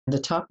The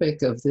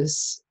topic of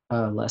this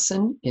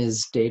lesson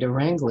is data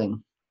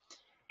wrangling.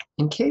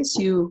 In case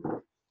you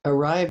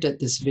arrived at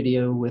this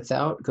video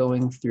without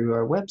going through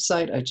our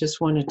website, I just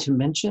wanted to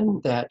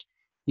mention that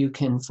you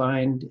can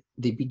find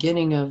the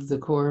beginning of the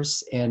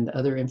course and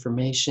other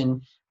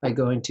information by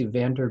going to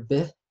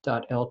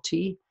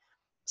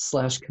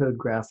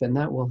vanderbilt.lt/codegraph, and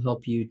that will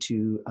help you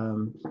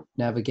to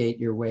navigate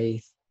your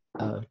way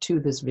to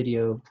this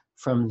video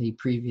from the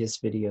previous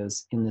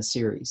videos in the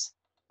series.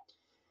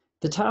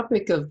 The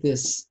topic of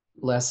this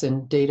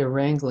lesson, data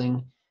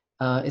wrangling,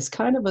 is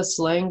kind of a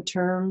slang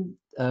term,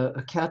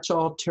 a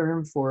catch-all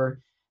term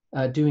for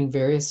doing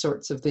various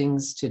sorts of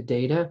things to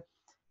data.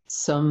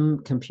 Some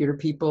computer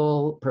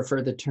people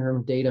prefer the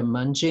term data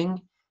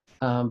munging,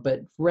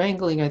 but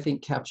wrangling, I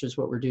think, captures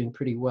what we're doing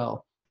pretty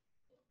well.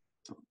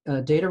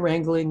 Data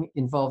wrangling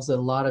involves a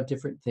lot of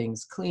different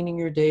things: cleaning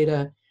your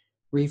data,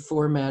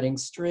 reformatting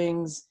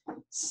strings,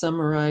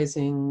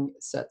 summarizing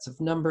sets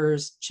of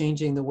numbers,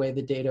 changing the way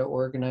the data are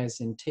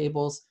organized in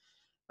tables.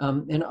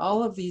 And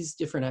all of these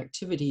different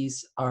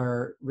activities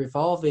are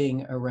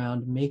revolving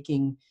around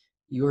making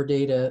your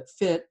data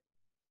fit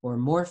or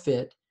more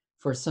fit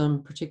for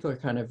some particular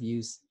kind of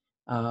use.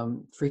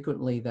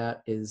 Frequently,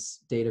 that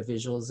is data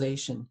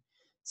visualization.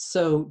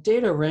 So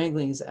data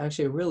wrangling is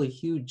actually a really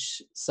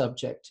huge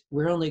subject.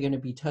 We're only going to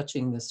be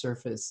touching the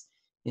surface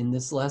in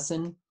this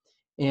lesson.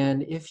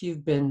 And if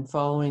you've been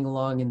following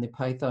along in the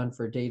Python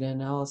for Data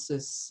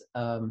Analysis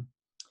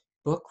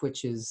book,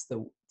 which is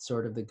the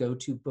sort of the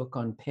go-to book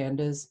on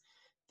pandas,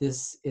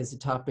 this is a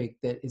topic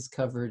that is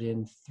covered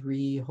in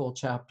 3 whole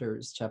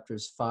chapters,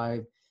 chapters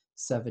 5,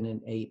 7,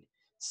 and 8.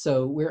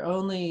 So we're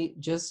only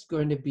just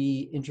going to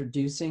be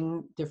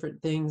introducing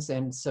different things,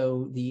 and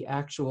so the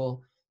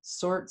actual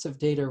sorts of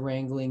data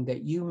wrangling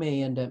that you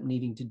may end up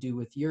needing to do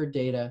with your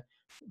data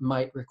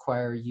might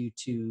require you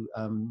to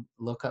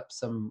look up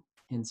some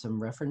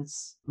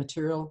reference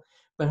material,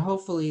 but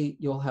hopefully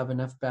you'll have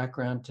enough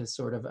background to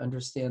sort of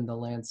understand the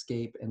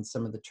landscape and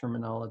some of the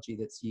terminology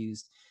that's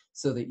used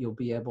so that you'll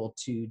be able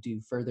to do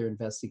further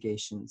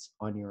investigations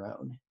on your own.